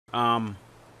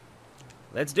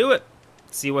Let's do it.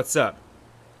 See what's up.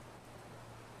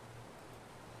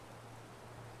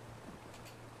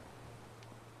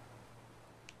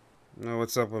 Know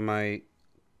what's up with my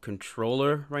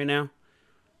controller right now?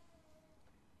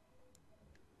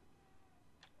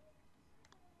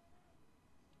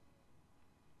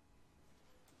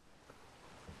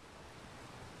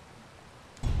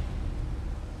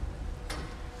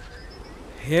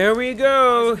 Here we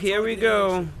go. Here we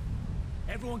go.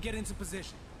 Everyone get into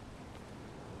position.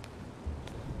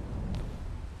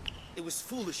 It was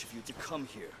foolish of you to come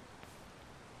here.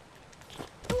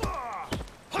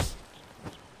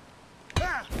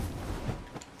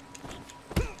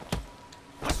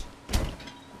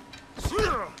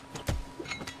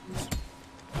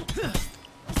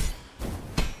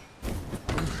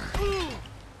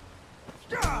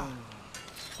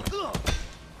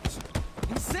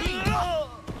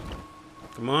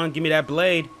 Come on, give me that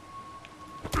blade.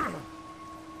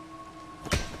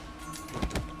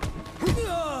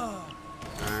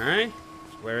 Alright.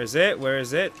 Where is it? Where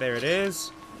is it? There it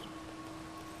is.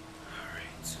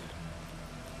 Alright.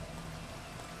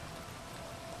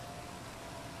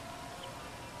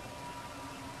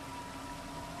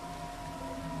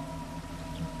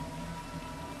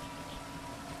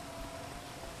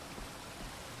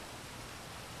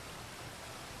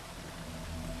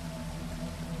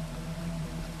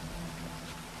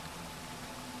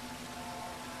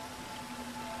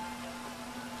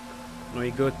 Now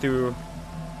you go through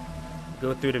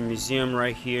the museum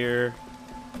right here.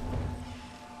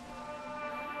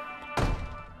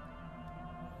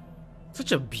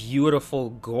 Such a beautiful,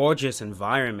 gorgeous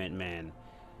environment, man.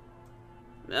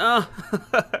 Oh,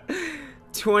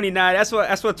 29. That's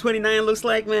what 29 looks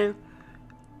like, man.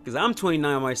 Cause I'm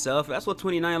 29 myself. That's what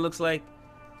 29 looks like.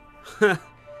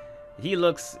 He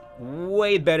looks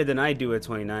way better than I do at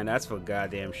 29. That's for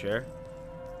goddamn sure.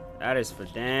 That is for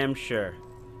damn sure.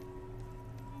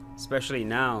 Especially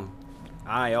now.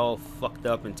 I all fucked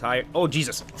up and tired. Oh,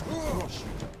 Jesus.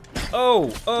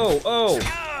 Oh, oh, oh.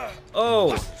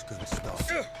 Oh.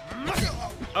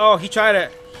 Oh, he tried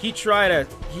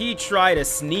to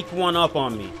sneak one up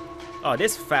on me. Oh,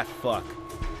 this fat fuck.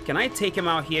 Can I take him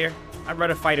out here? I'd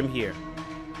rather fight him here.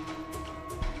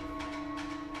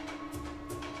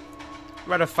 I'd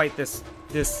rather fight this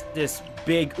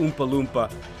big Oompa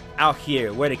Loompa out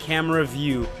here where the camera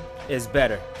view is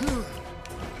better.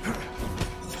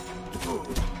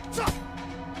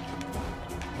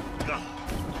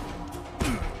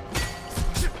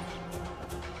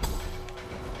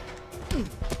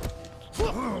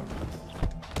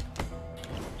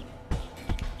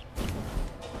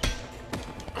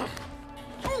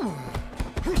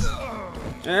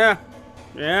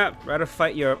 Yeah, rather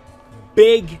fight your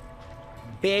big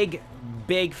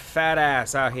fat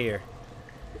ass out here.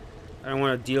 I don't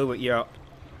want to deal with your...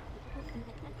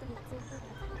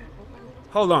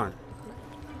 Hold on.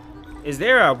 Is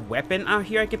there a weapon out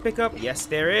here I can pick up? Yes,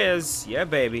 there is. Yeah,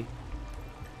 baby.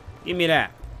 Give me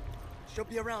that. She'll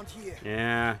be around here.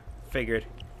 Yeah, figured.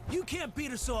 You can't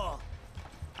beat us all.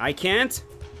 I can't?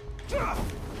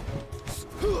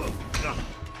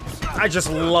 I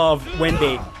just love when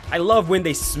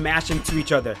they smash into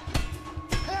each other.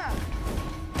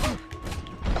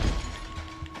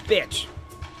 Bitch.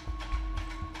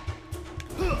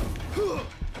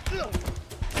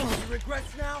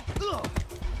 Regrets now? Put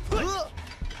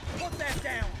that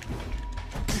down.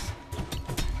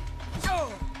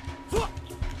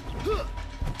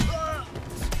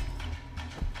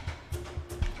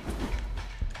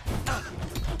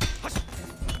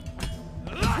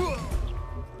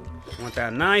 Want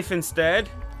that knife instead?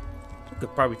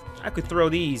 I could throw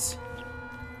these.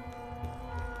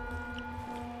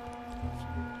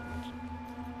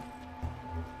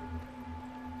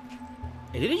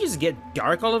 Did it just get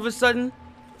dark all of a sudden?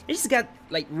 It just got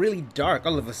like really dark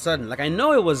all of a sudden. Like I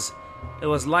know it was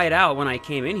light out when I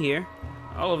came in here.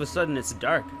 All of a sudden it's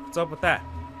dark. What's up with that?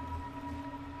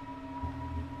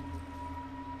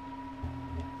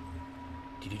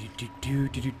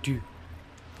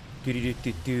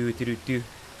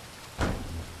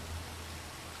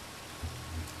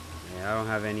 Yeah, I don't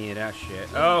have any of that shit.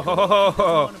 Oh, ho, ho, ho,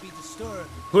 ho.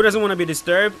 Who doesn't want to be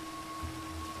disturbed?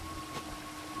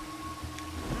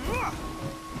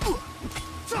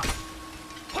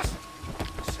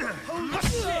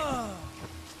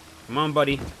 Come on,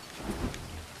 buddy.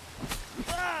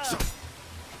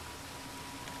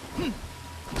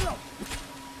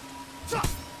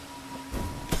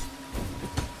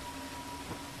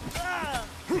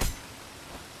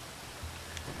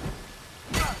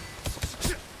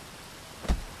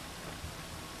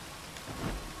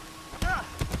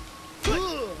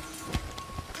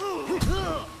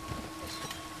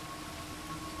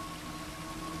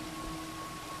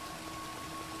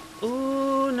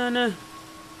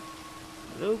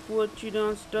 Look what you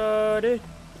done started.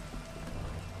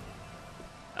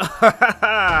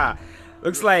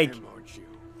 Looks like. Him, aren't you?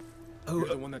 Oh, You're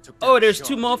the one that took oh, down there's Sean.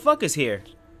 two motherfuckers here.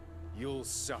 You'll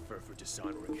suffer for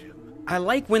dishonoring him. I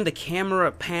like when the camera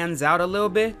pans out a little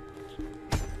bit.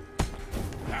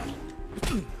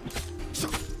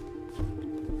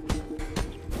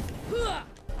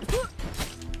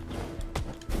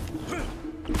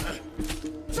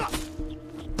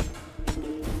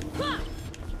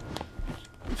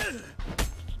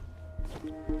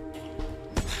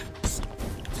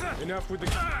 Enough with the.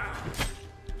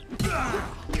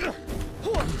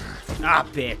 Ah,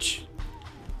 bitch.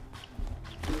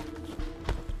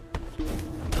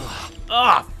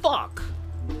 Ah, fuck.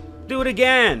 Do it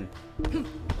again.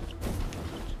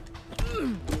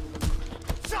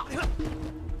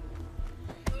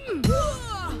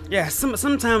 Yeah,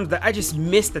 sometimes I just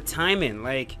miss the timing.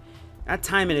 Like, that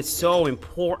timing is so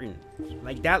important.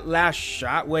 Like, that last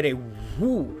shot where they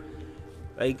woo.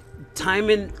 Like,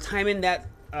 timing that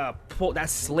pull, that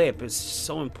slip is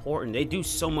so important. They do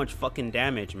so much fucking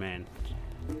damage, man.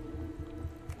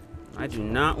 I do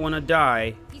not want to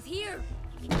die. He's here.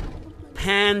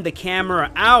 Pan the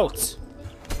camera out.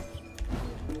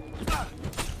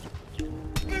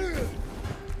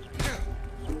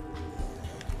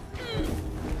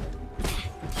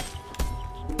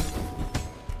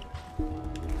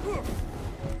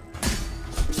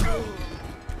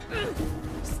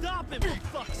 Stop him, for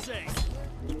fuck's sake!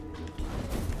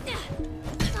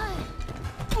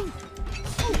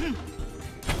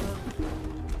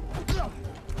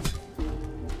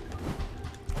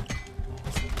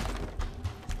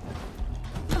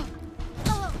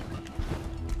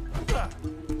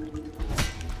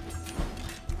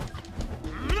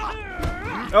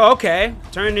 Oh, okay.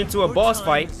 Turned into a Your boss time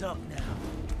fight. is up now.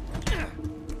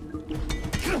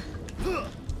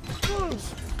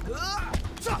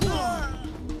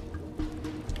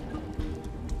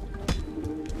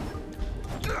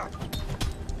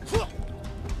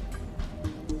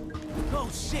 Oh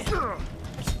shit!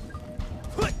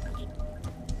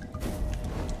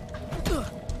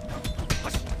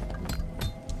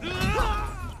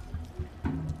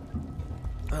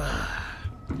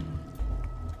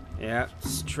 Yeah,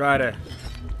 just try to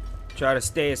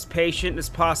stay as patient as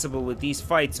possible with these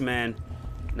fights, man.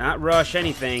 Not rush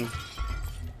anything.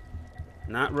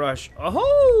 Not rush.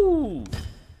 Oh!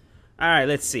 Alright,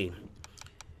 let's see.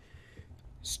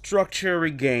 Structure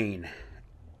regain.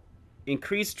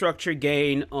 Increase structure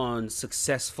gain on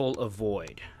successful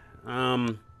avoid.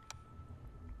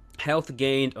 Health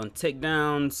gained on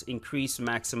takedowns. Increase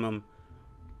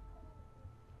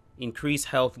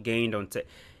health gained on take.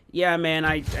 Yeah, man,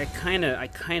 I kind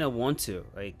of want to,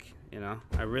 like, you know,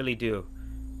 I really do.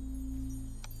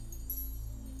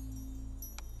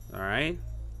 All right,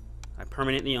 I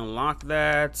permanently unlock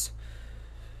that.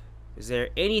 Is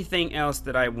there anything else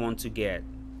that I want to get?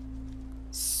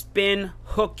 Spin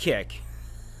hook kick.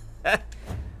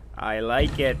 I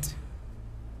like it.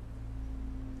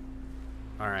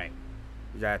 All right,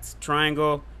 that's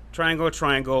triangle, triangle,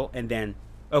 triangle, and then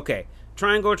okay,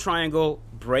 triangle, triangle,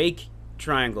 break.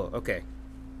 Triangle, okay.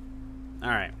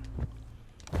 Alright.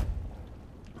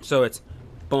 So it's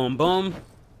boom, boom.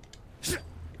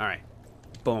 Alright.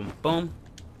 Boom, boom.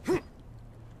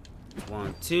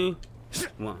 1, 2,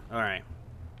 1. Alright.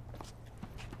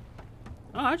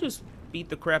 Oh, I just beat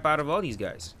the crap out of all these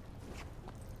guys.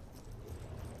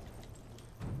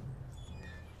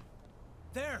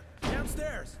 There,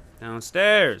 downstairs.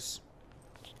 Downstairs.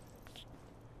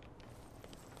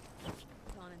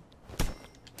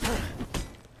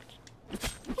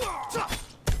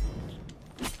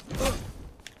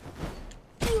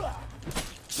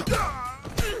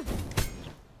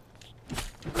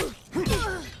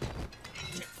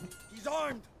 He's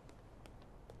armed.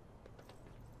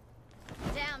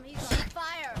 Damn, he's on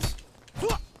fire.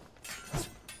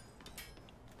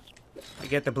 I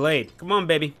get the blade. Come on,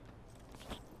 baby.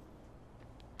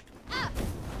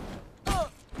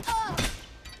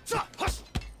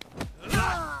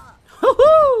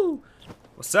 Woohoo!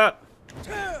 What's up?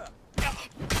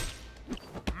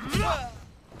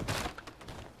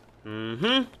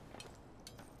 Mm-hmm.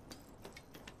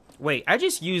 Wait, I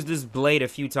just used this blade a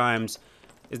few times.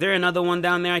 Is there another one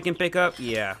down there I can pick up?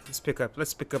 Yeah, let's pick up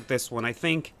this one. I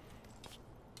think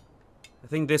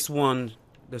this one,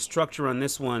 the structure on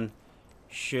this one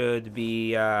should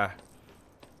be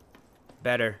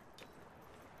better.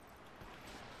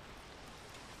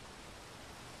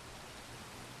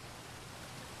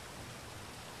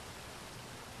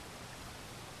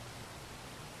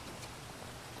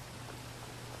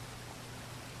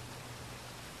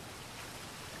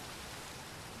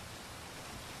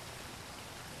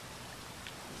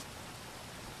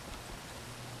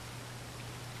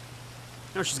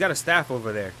 No, she's got a staff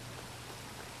over there.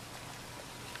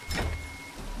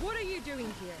 What are you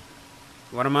doing here?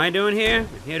 What am I doing here?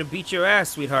 I'm here to beat your ass,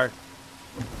 sweetheart.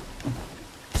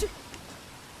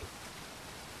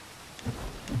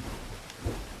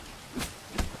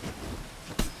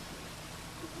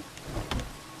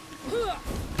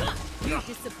 You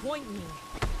disappoint me.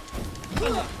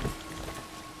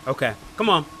 Okay, come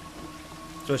on.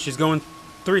 So she's going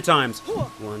 3 times.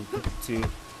 1, 2.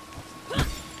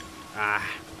 Ah,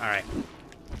 alright.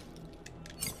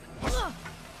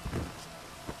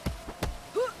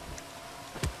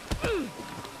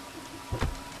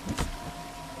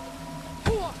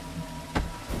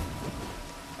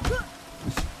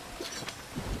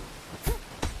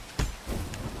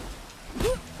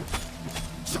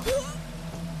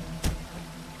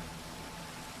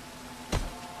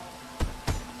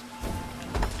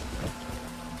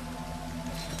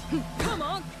 Come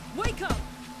on, wake up.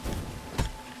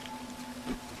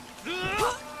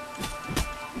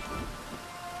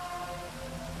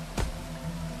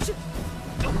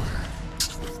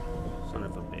 Son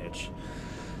of a bitch.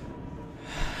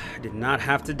 I did not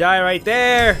have to die right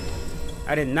there.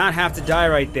 I did not have to die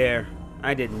right there.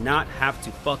 I did not have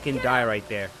to fucking die right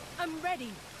there. I'm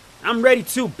ready. I'm ready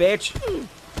too, bitch.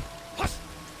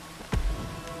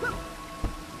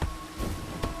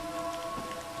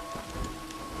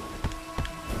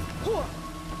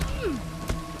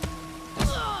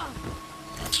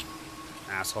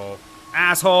 Asshole.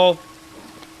 Asshole.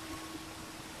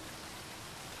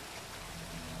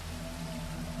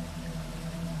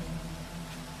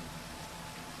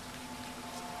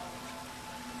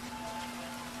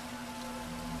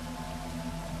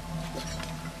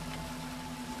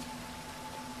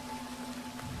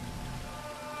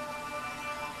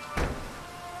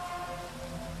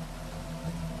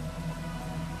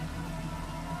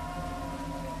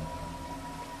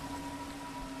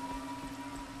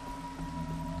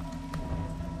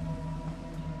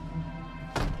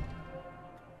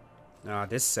 Ah,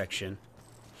 this section.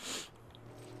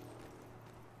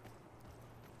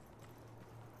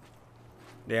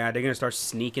 Yeah, they're gonna start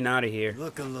sneaking out of here.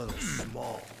 Look a little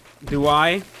small. Do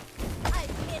I? I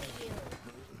pity you.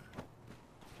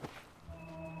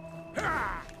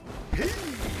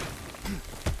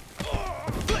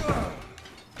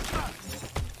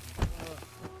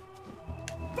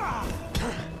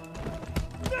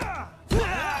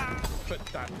 Put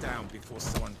that down before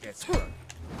someone gets hurt.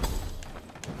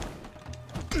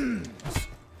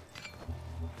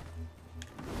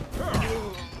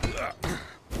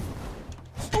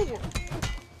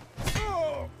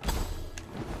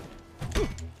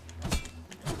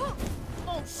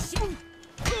 Oh shit.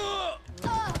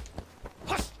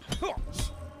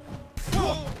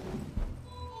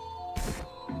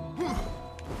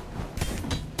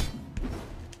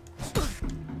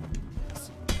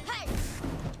 Hey.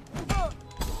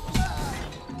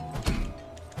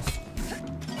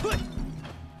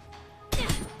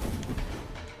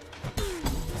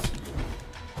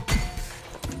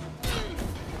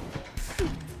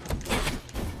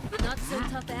 Not so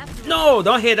tough after all. No,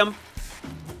 don't hit him.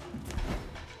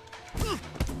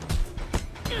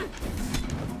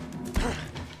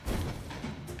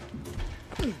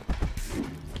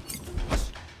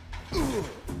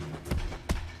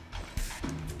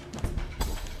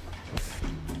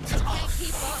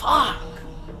 Fuck.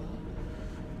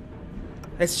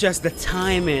 It's just the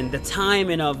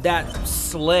timing of that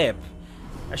slip.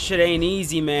 That shit ain't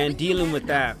easy, man. Dealing with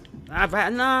that. I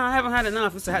haven't had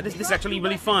enough. This is actually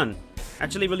really fun.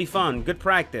 Actually really fun. Good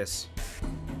practice.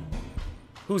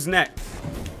 Who's next?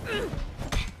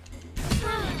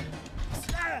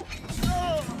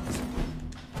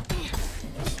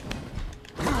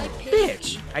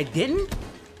 Bitch, I didn't?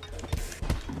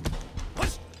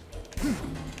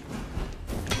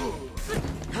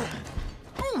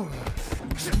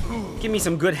 Give me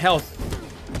some good health.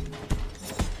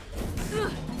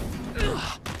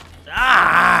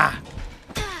 Ah!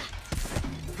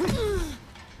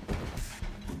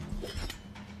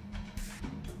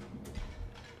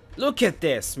 Look at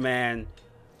this, man.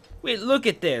 Wait, look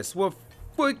at this. We're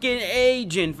freaking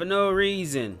aging for no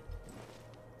reason.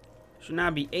 Should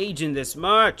not be aging this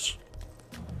much.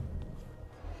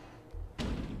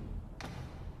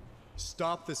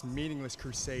 Stop this meaningless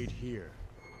crusade here.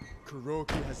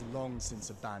 Kuroki has long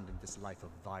since abandoned this life of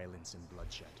violence and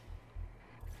bloodshed.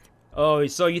 Oh,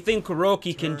 so you think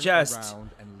Kuroki can Turn just...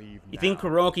 around and leave You now. think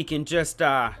Kuroki can just,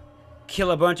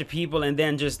 kill a bunch of people and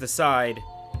then just decide...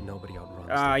 Nobody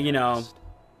outruns you know...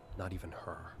 not even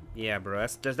her. Yeah, bro,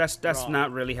 that's Wrong.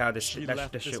 not really how this She shit,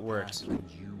 left this this shit works. past and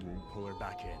you won't pull her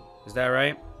back in. Is that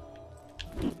right?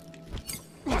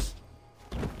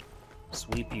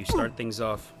 Sweep you. Start things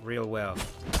off real well.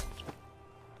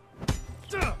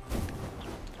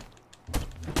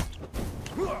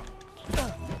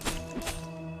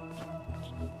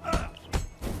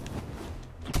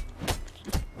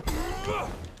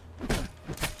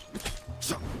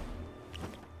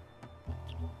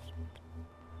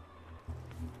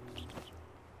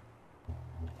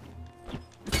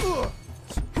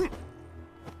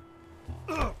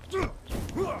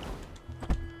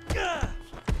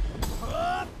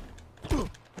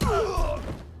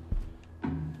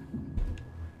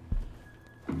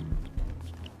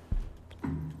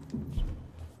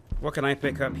 What can I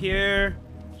pick up here?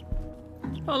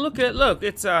 Oh, look,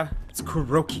 it's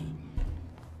Kuroki.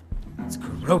 It's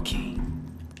Kuroki.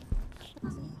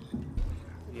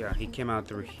 Yeah, he came out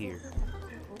through here.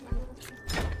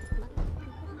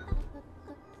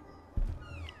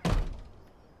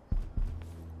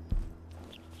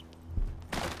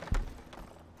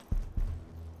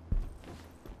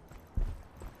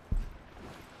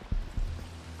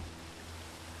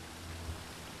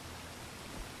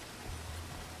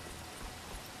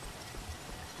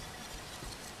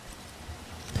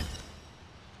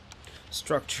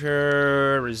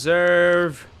 Structure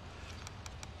reserve.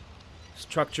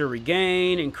 Structure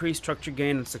regain. Increase structure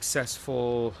gain and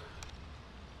successful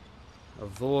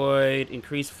avoid.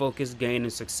 Increase focus gain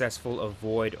and successful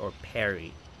avoid or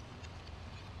parry.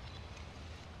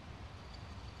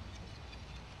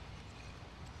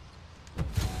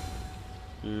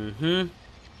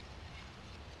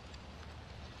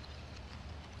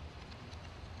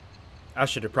 I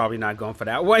should have probably not gone for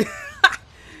that one.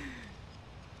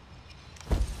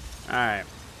 Alright.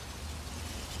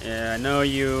 Yeah, I know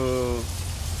you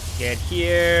get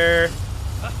here.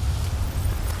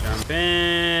 Jump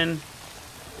in.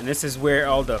 And this is where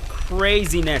all the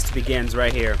craziness begins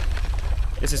right here.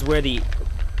 This is where the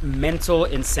mental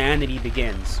insanity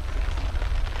begins.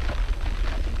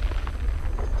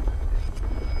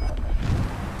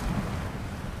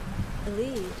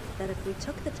 Believed that if we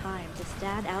took the time to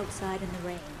stand outside in the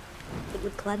rain, it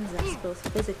would cleanse us both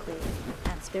physically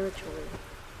and spiritually.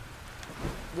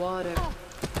 Water.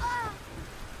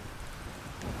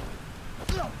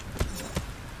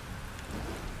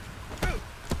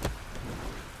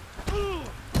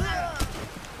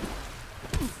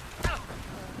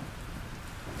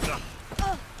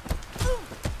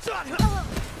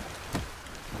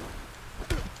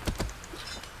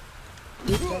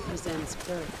 It represents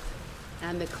birth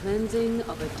and the cleansing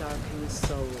of a darkened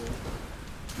soul.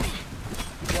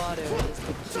 Water is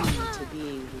the key to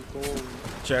being reborn.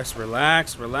 Just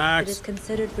relax, relax. It is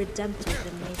considered redemptive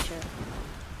in nature.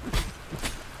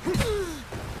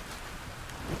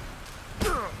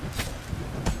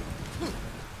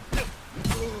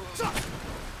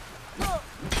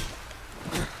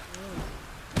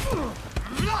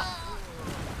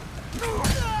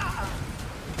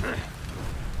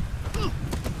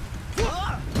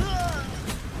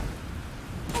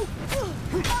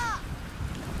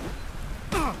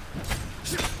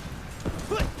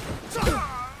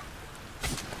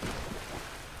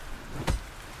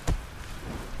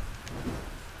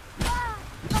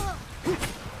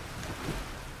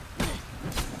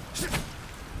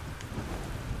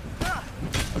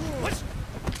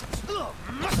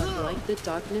 The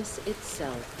darkness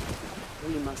itself,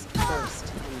 we must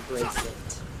first embrace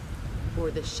it.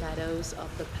 For the shadows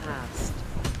of the past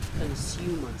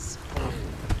consume us all.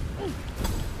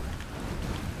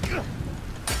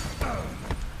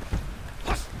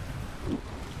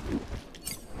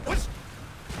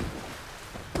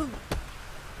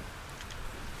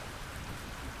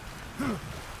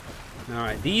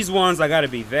 Alright, these ones I gotta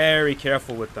be very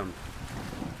careful with them.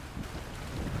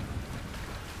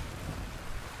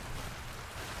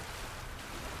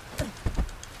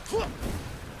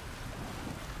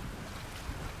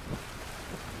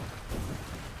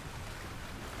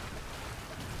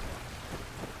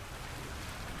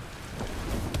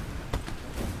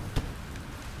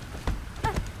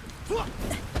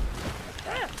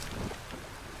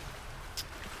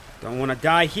 Don't want to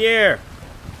die here.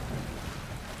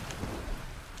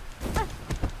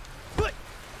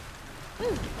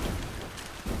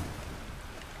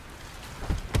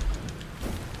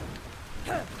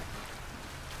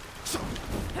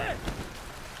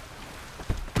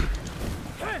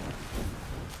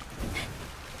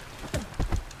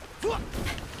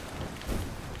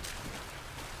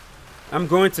 I'm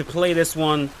going to play this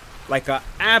one like an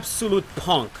absolute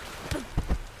punk.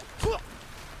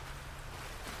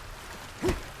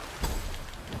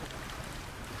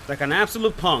 Like an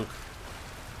absolute punk.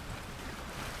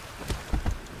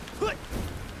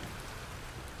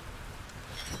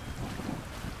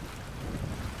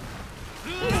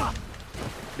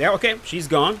 There, okay, she's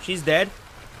gone. She's dead.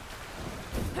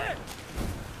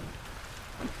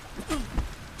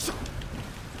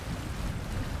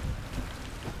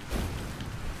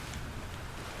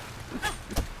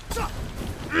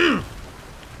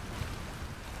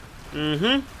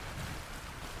 Mm-hmm.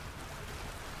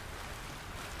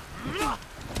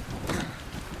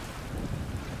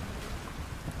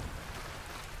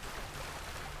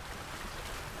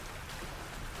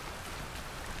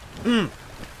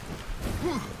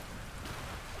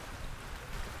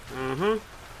 Mm-hmm.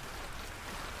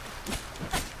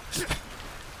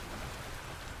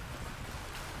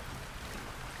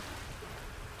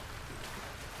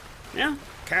 Yeah.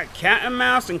 Cat and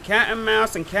mouse and cat and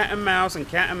mouse and cat and mouse and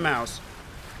cat and mouse.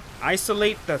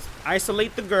 Isolate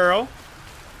the girl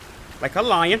like a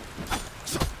lion.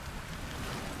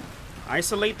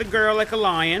 Isolate the girl like a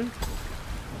lion.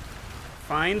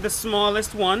 Find the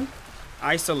smallest one.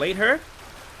 Isolate her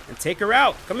and take her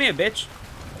out. Come here, bitch.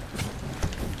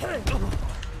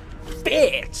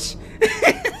 Bitch.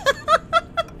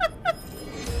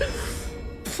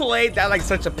 Played that like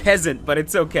such a peasant, but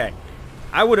it's okay.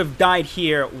 I would have died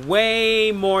here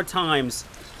way more times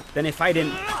than if I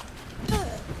didn't.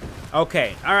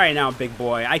 Okay, alright now, big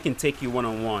boy. I can take you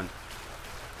one-on-one.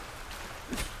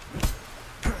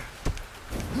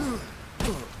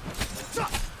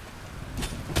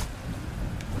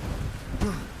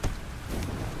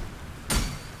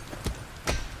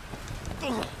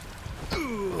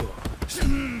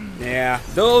 Yeah,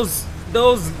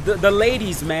 the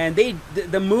ladies, man,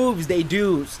 the moves they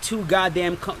do is too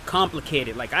goddamn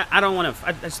complicated. Like I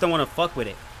just don't want to fuck with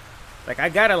it. Like I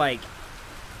gotta like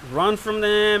run from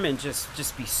them and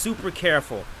just be super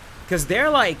careful, because they're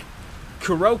like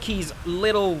Kuroki's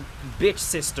little bitch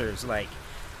sisters, like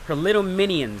her little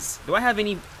minions. Do I have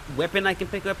any weapon I can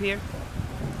pick up here?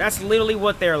 That's literally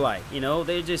what they're like, you know.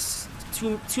 They're just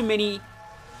too many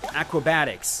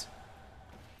acrobatics.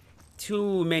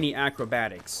 Too many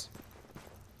acrobatics.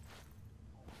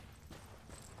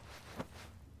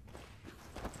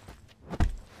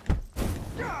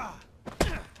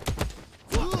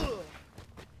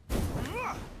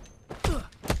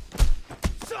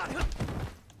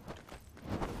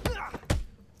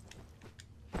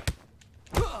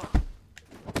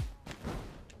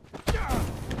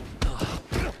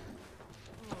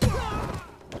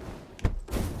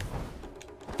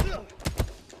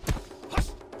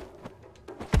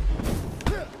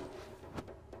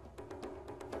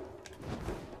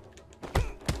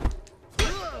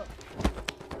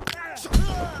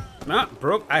 Ah,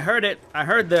 broke. I heard it. I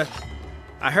heard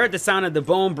the sound of the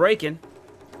bone breaking.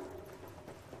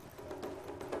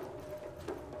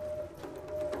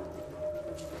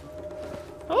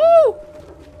 Oh!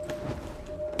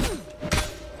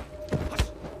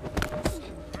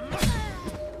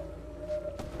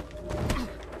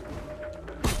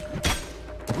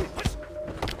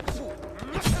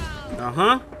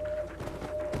 Uh-huh.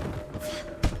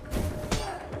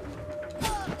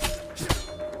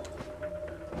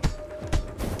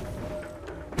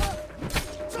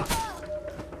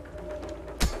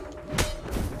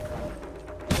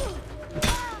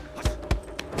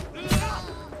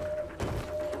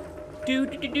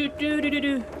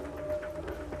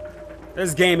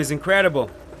 This game is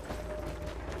incredible.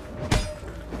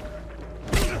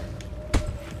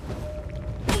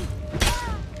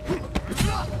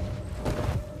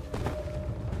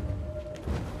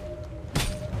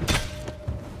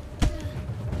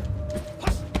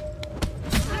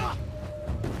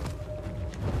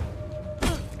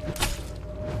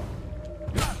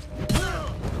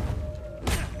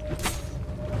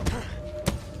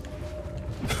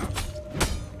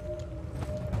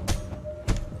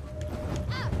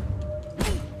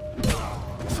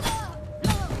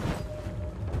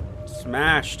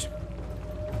 Smashed.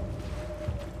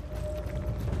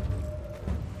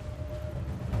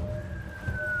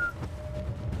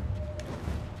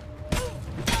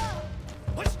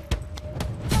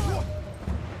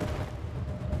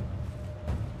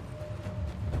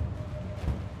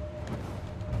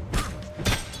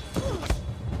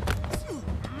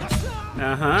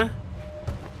 Uh-huh.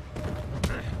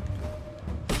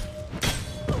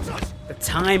 The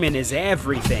timing is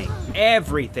everything.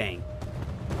 Everything.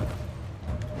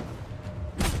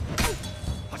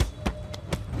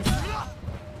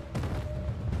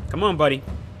 Come on, buddy.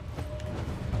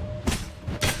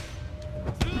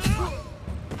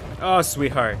 Oh,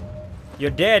 sweetheart. You're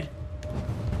dead.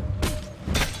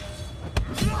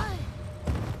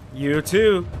 You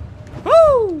too.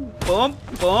 Woo! Boom,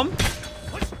 boom.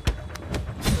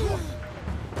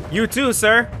 You too,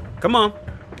 sir. Come on.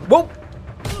 Whoop.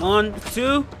 1,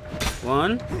 2.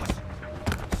 1.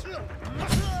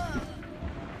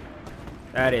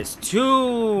 That is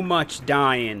too much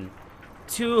dying.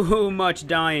 Too much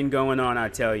dying going on, I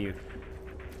tell you.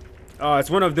 Oh, it's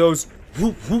one of those.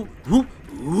 Whoop, whoop, whoop,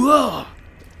 whoa. All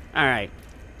right.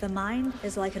 The mind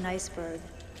is like an iceberg.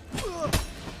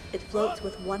 It floats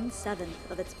with 1/7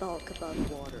 of its bulk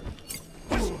above water.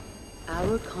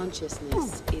 Our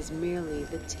consciousness is merely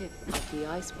the tip of the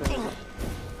iceberg.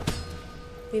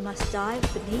 We must dive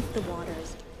beneath the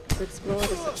waters to explore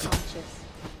the subconscious,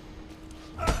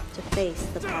 to face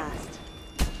the past.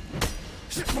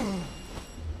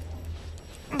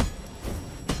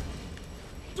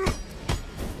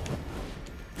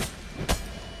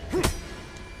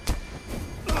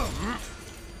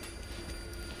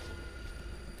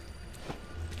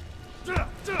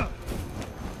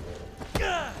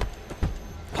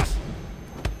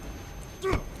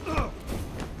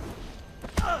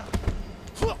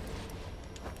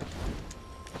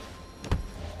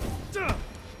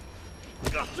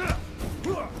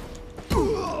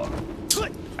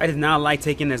 I did not like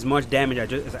taking as much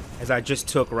damage as I just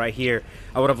took right here.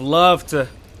 I would have loved to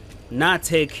not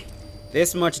take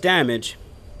this much damage.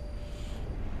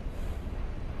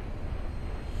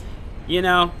 You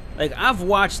know, like, I've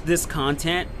watched this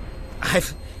content,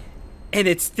 and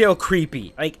it's still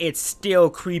creepy. Like, it's still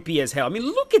creepy as hell. I mean,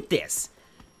 look at this.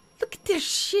 Look at this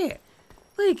shit.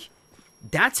 Like,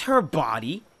 that's her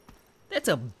body. That's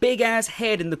a big ass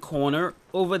head in the corner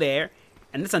over there.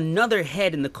 And there's another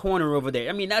head in the corner over there.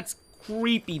 I mean, that's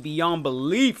creepy beyond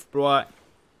belief, bro.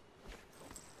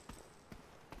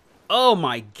 Oh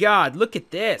my god, look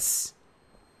at this.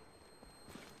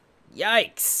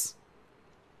 Yikes.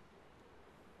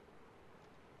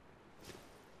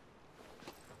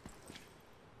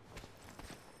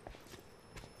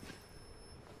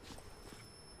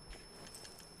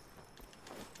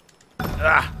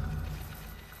 Ah.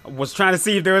 I was trying to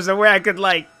see if there was a way I could,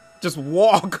 like, just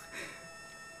walk.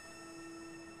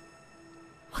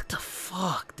 What the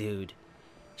fuck, dude?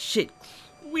 Shit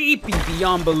creepy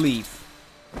beyond belief.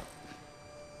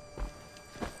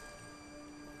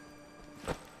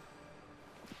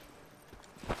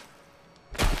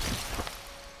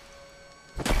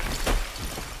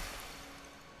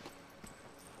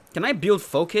 Can I build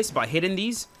focus by hitting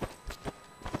these?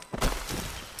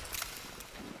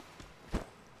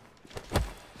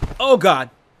 Oh god.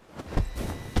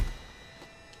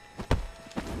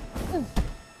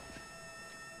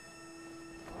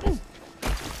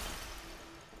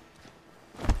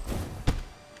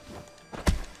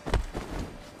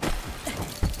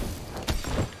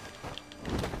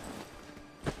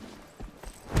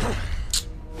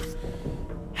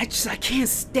 I can't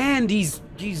stand these.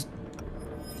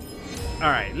 All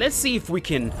right, let's see if we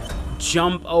can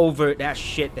jump over that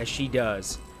shit that she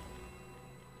does.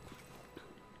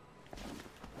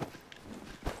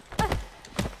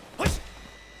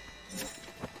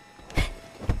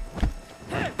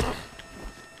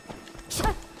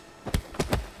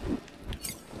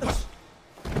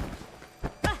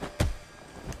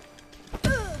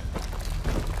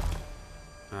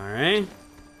 All right.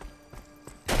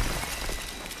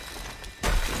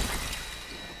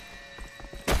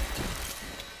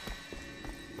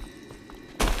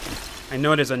 I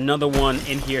know there's another one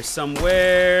in here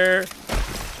somewhere.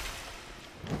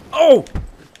 Oh!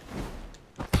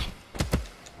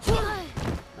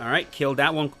 Alright, killed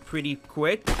that one pretty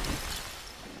quick.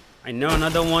 I know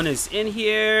another one is in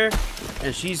here.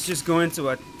 And she's just going to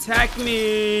attack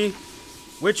me.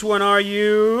 Which one are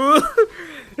you?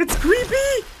 It's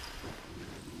creepy!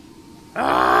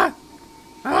 Ah!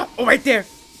 Ah! Oh, right there!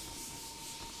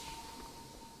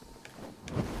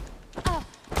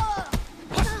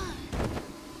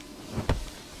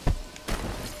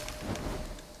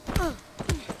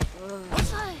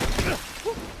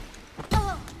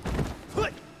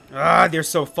 Ah, they're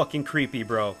so fucking creepy,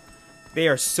 bro. They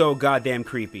are so goddamn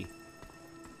creepy.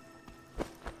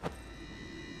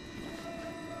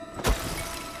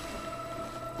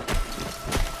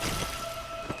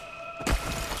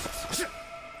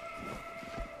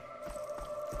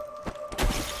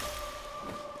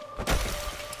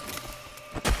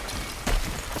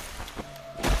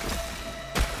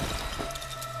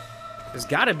 There's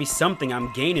gotta be something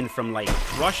I'm gaining from, like,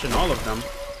 crushing all of them.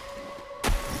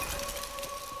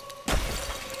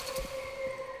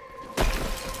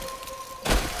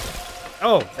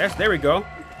 Oh, there we go.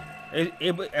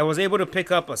 I was able to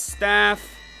pick up a staff.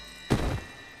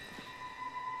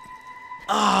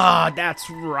 Ah, that's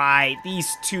right. These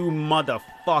two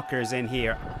motherfuckers in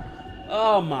here.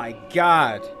 Oh my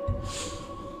god.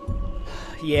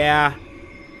 Yeah.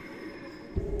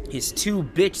 His two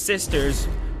bitch sisters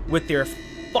with their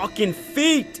fucking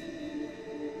feet.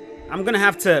 I'm gonna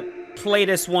have to play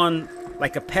this one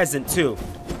like a peasant too.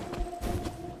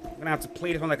 I'm gonna have to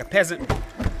play this one like a peasant.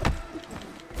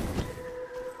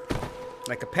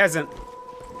 Like a peasant.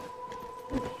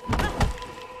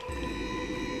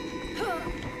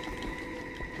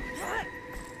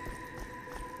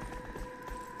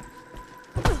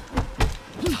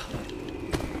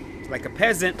 Like a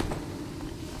peasant.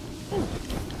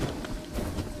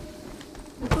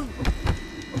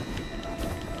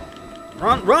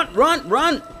 Run, run, run,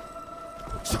 run!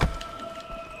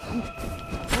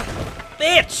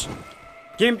 Bitch!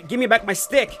 Give me back my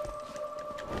stick.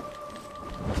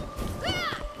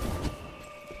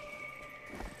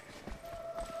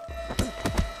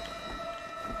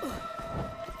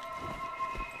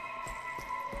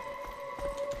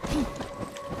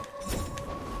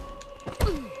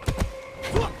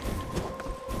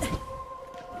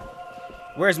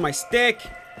 Where's my stick?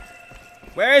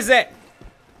 Where is it?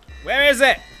 Where is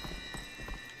it?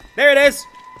 There it is.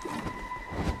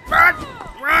 Run!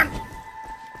 Run!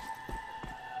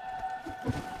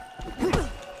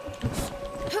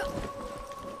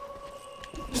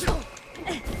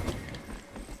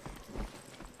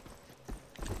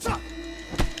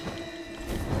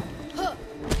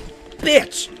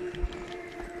 Bitch!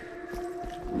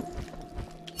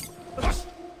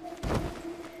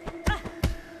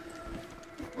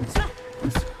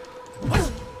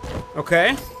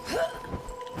 Okay.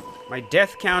 My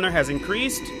death counter has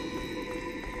increased.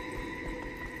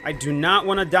 I do not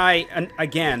want to die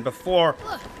again before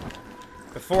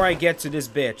I get to this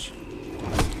bitch.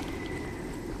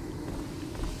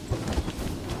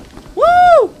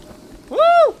 Woo!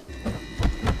 Woo!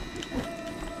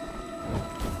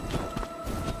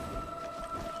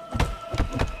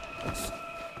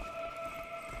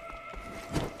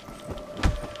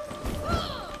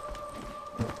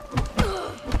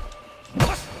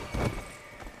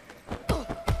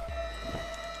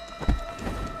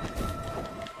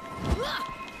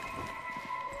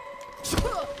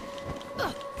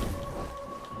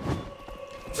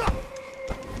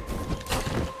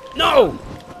 No!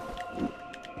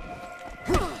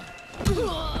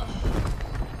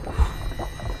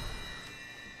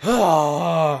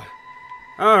 Oh.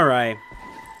 Alright.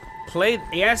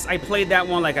 Yes, I played that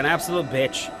one like an absolute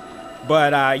bitch.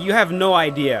 But you have no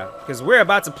idea. Because we're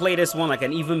about to play this one like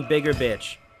an even bigger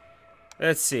bitch.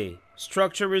 Let's see.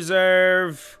 Structure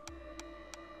reserve.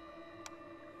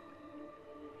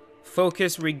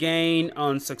 Focus regain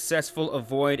on successful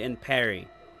avoid and parry.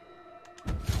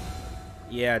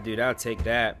 Yeah, dude, I'll take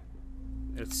that.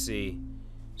 Let's see.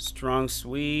 Strong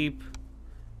sweep.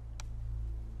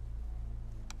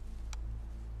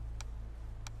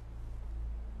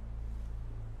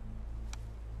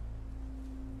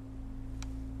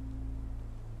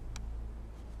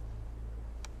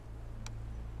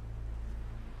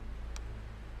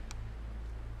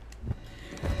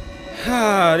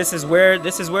 This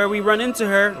is where we run into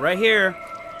her, right here.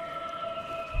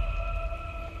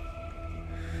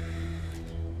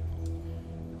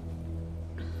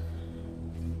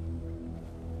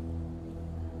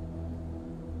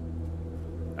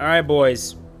 All right,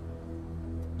 boys.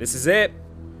 This is it.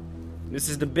 This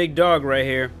is the big dog right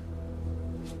here.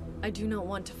 I do not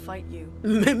want to fight you.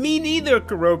 Me neither,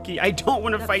 Kuroki. I don't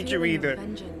want to fight you feeling of either.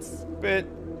 vengeance. But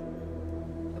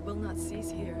It will not cease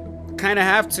here. kind of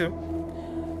have to.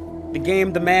 The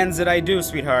game demands that I do,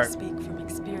 sweetheart. Speak from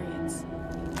experience.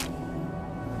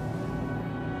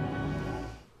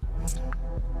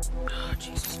 Oh,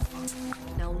 Jesus.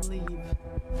 Now leave.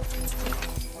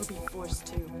 Or be forced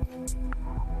to.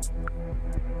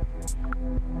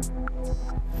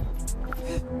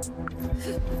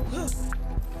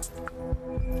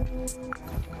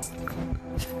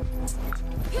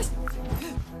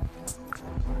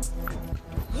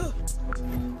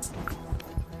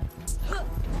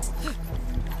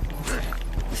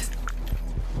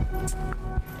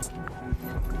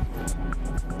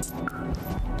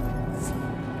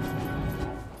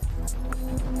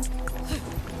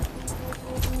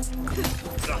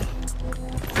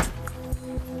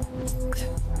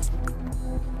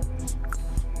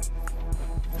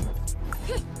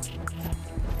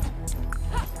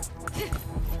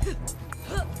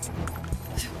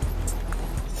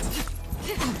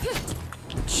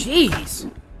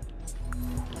 Jeez.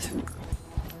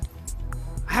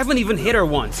 I haven't even hit her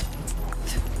once.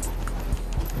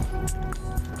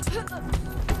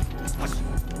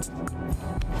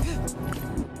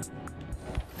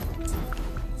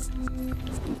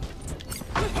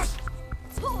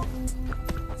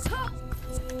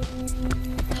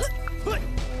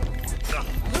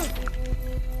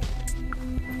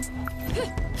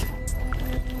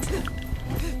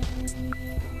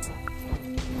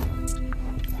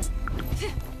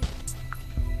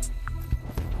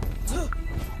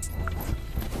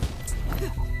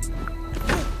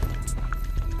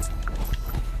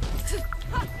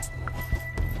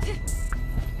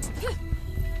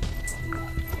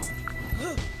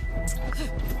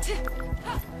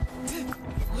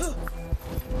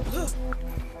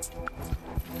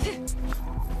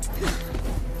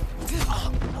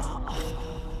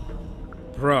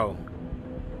 Bro.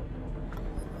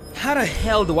 How the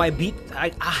hell do I beat...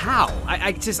 how?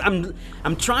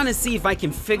 I'm trying to see if I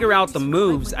can figure out the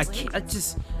moves. I can't... I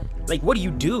just... Like, what do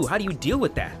you do? How do you deal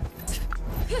with that?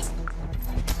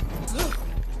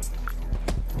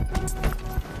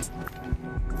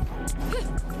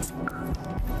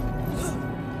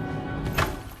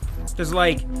 Because,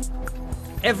 like,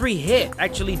 every hit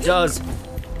actually does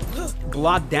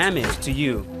block damage to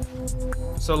you.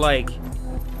 So, like...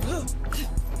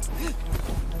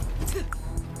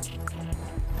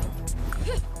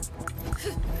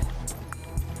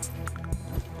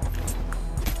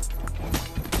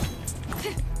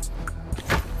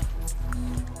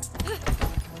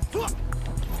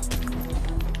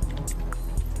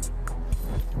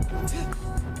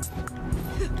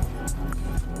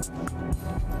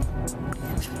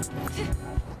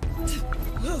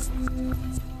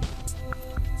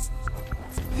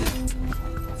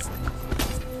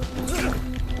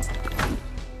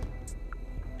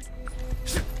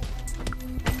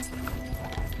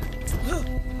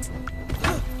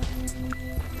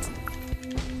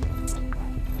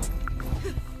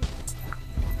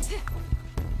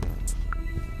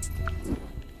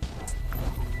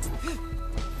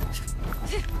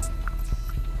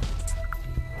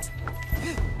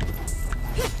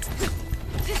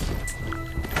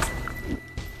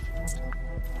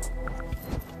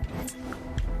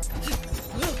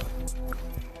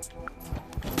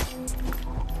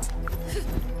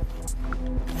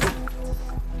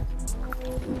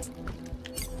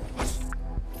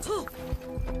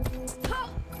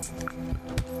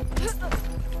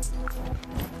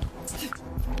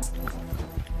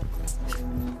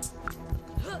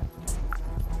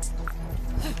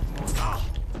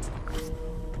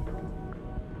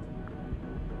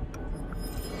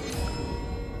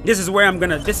 This is where I'm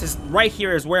gonna, this is right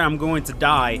here is where I'm going to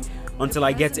die until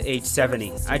I get to age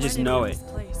 70. I just know it.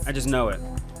 I just know it.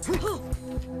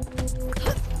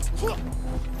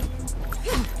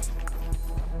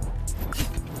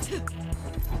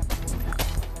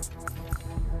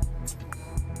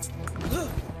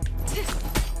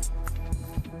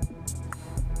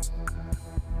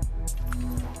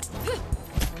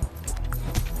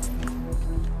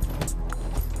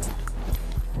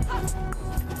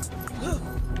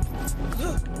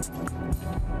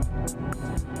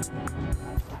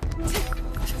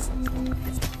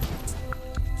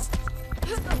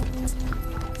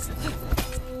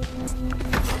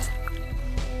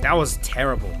 That was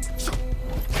terrible.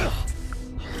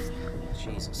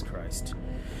 Jesus Christ.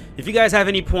 If you guys have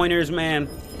any pointers, man,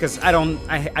 because I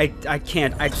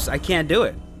can't do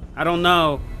it. I don't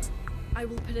know. I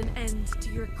will put an end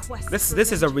to your quest.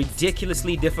 This is a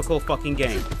ridiculously difficult fucking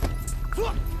game.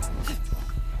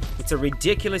 It's a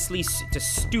ridiculously,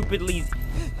 just stupidly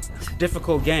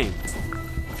difficult game.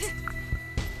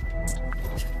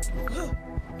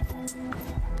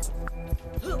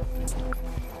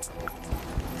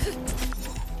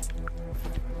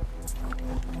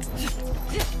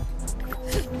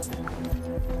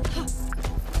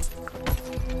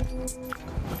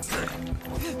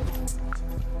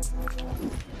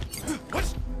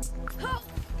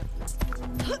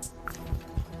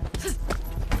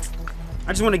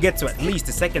 I just want to get to at least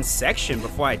the second section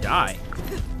before I die.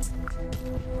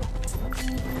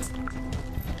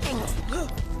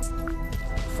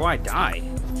 Before I die.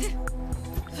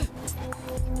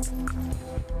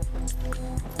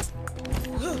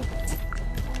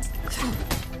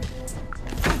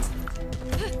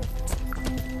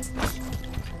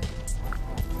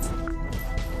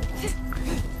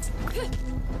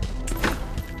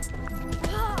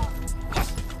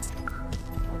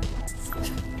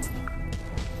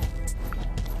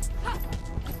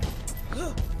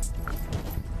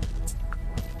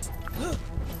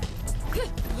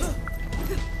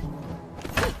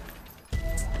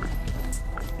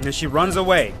 And then she runs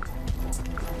away.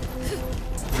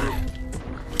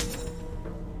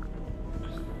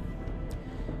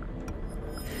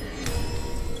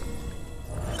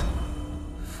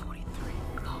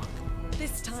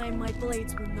 This time my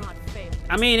blades will not fail.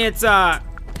 I mean, it's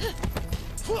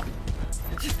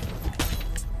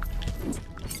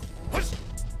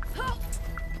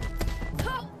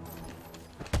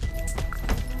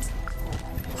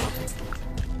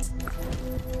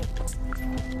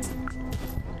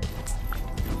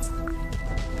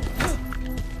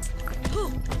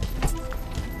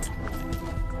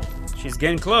she's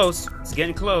getting close. It's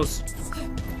getting close.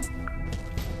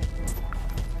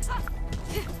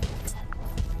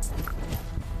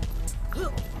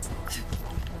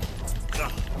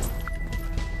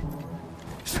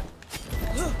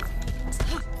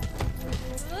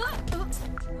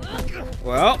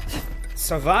 Well,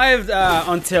 survived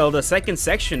until the second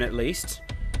section at least.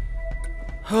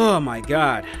 Oh my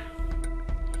god.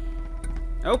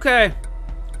 Okay.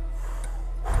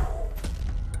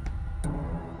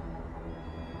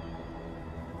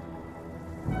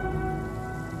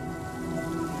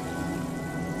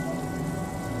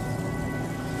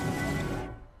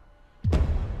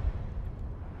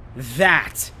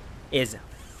 That is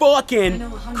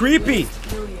fucking creepy.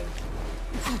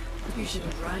 You should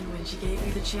have run when she gave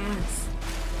you the chance.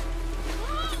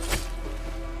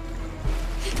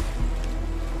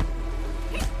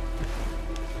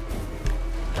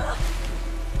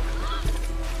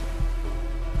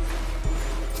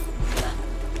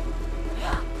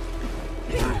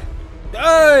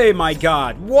 Oh my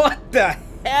god, what the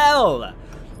hell?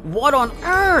 What on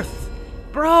earth?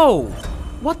 Bro,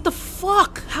 what the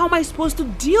fuck? How am I supposed to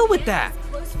deal with that?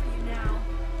 Close for you now.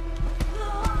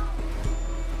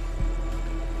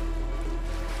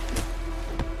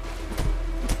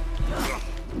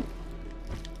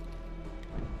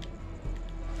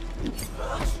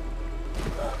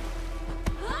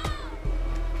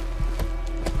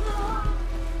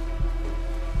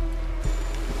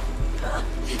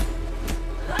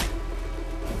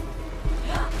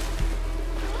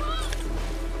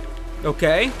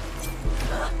 Okay.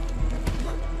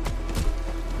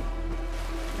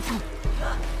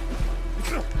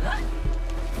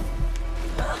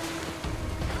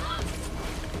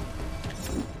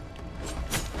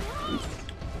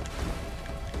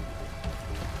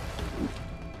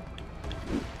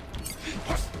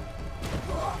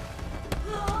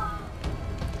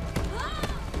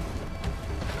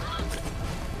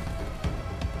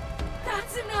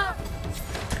 That's enough.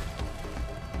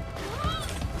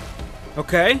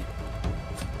 Okay.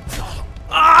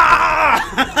 Ah!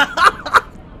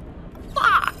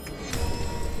 Fuck!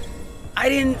 I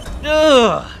didn't.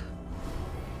 Ugh.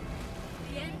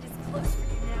 The end is close for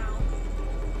you now.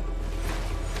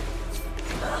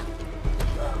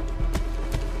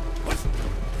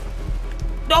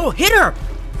 No, hit her!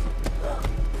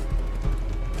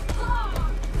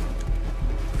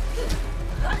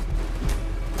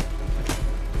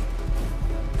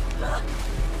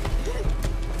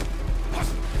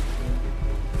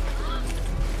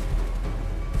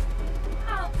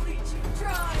 I'll bleed you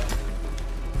dry.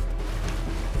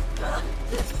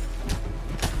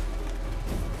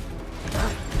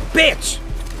 Bitch!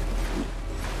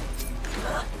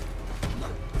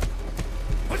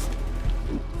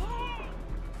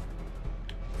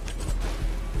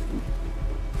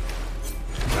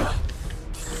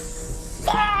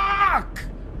 Fuck!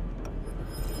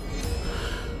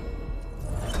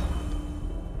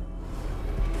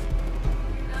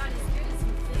 You're not as good as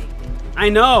you think. I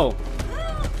know.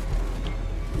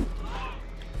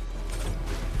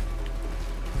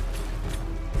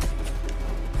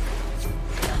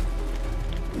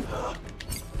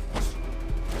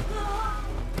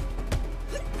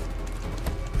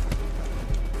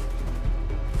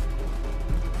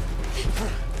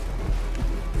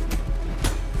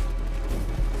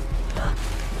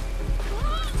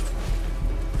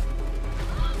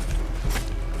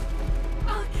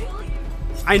 I'll kill you.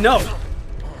 I know.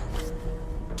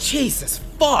 Jesus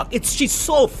fuck! She's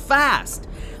so fast.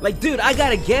 Like, dude, I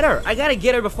gotta get her. I gotta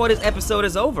get her before this episode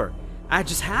is over. I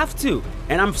just have to,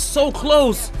 and I'm so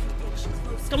close.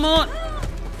 Come on.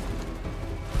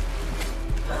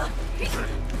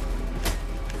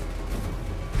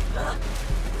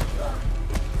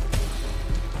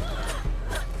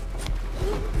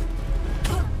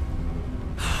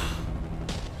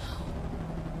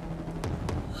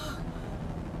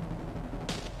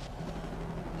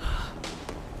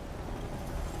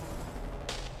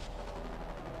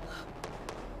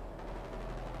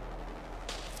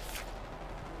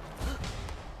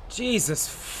 Jesus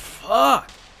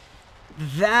fuck.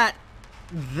 That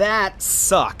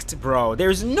sucked, bro.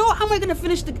 There's no how am I gonna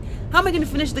finish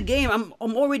the game? I'm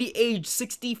already age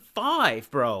 65,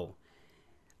 bro.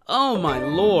 Oh my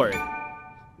lord.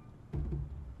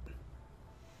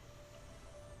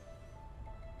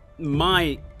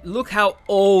 Look how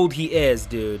old he is,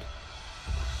 dude.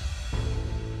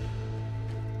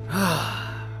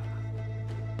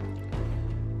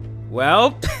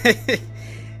 Well,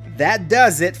 that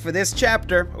does it for this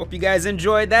chapter. Hope you guys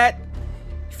enjoyed that.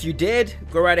 If you did,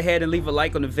 go right ahead and leave a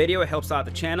like on the video. It helps out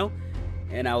the channel.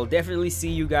 And I will definitely see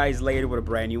you guys later with a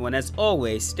brand new one. As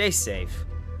always, stay safe.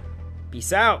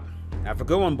 Peace out. Have a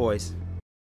good one, boys.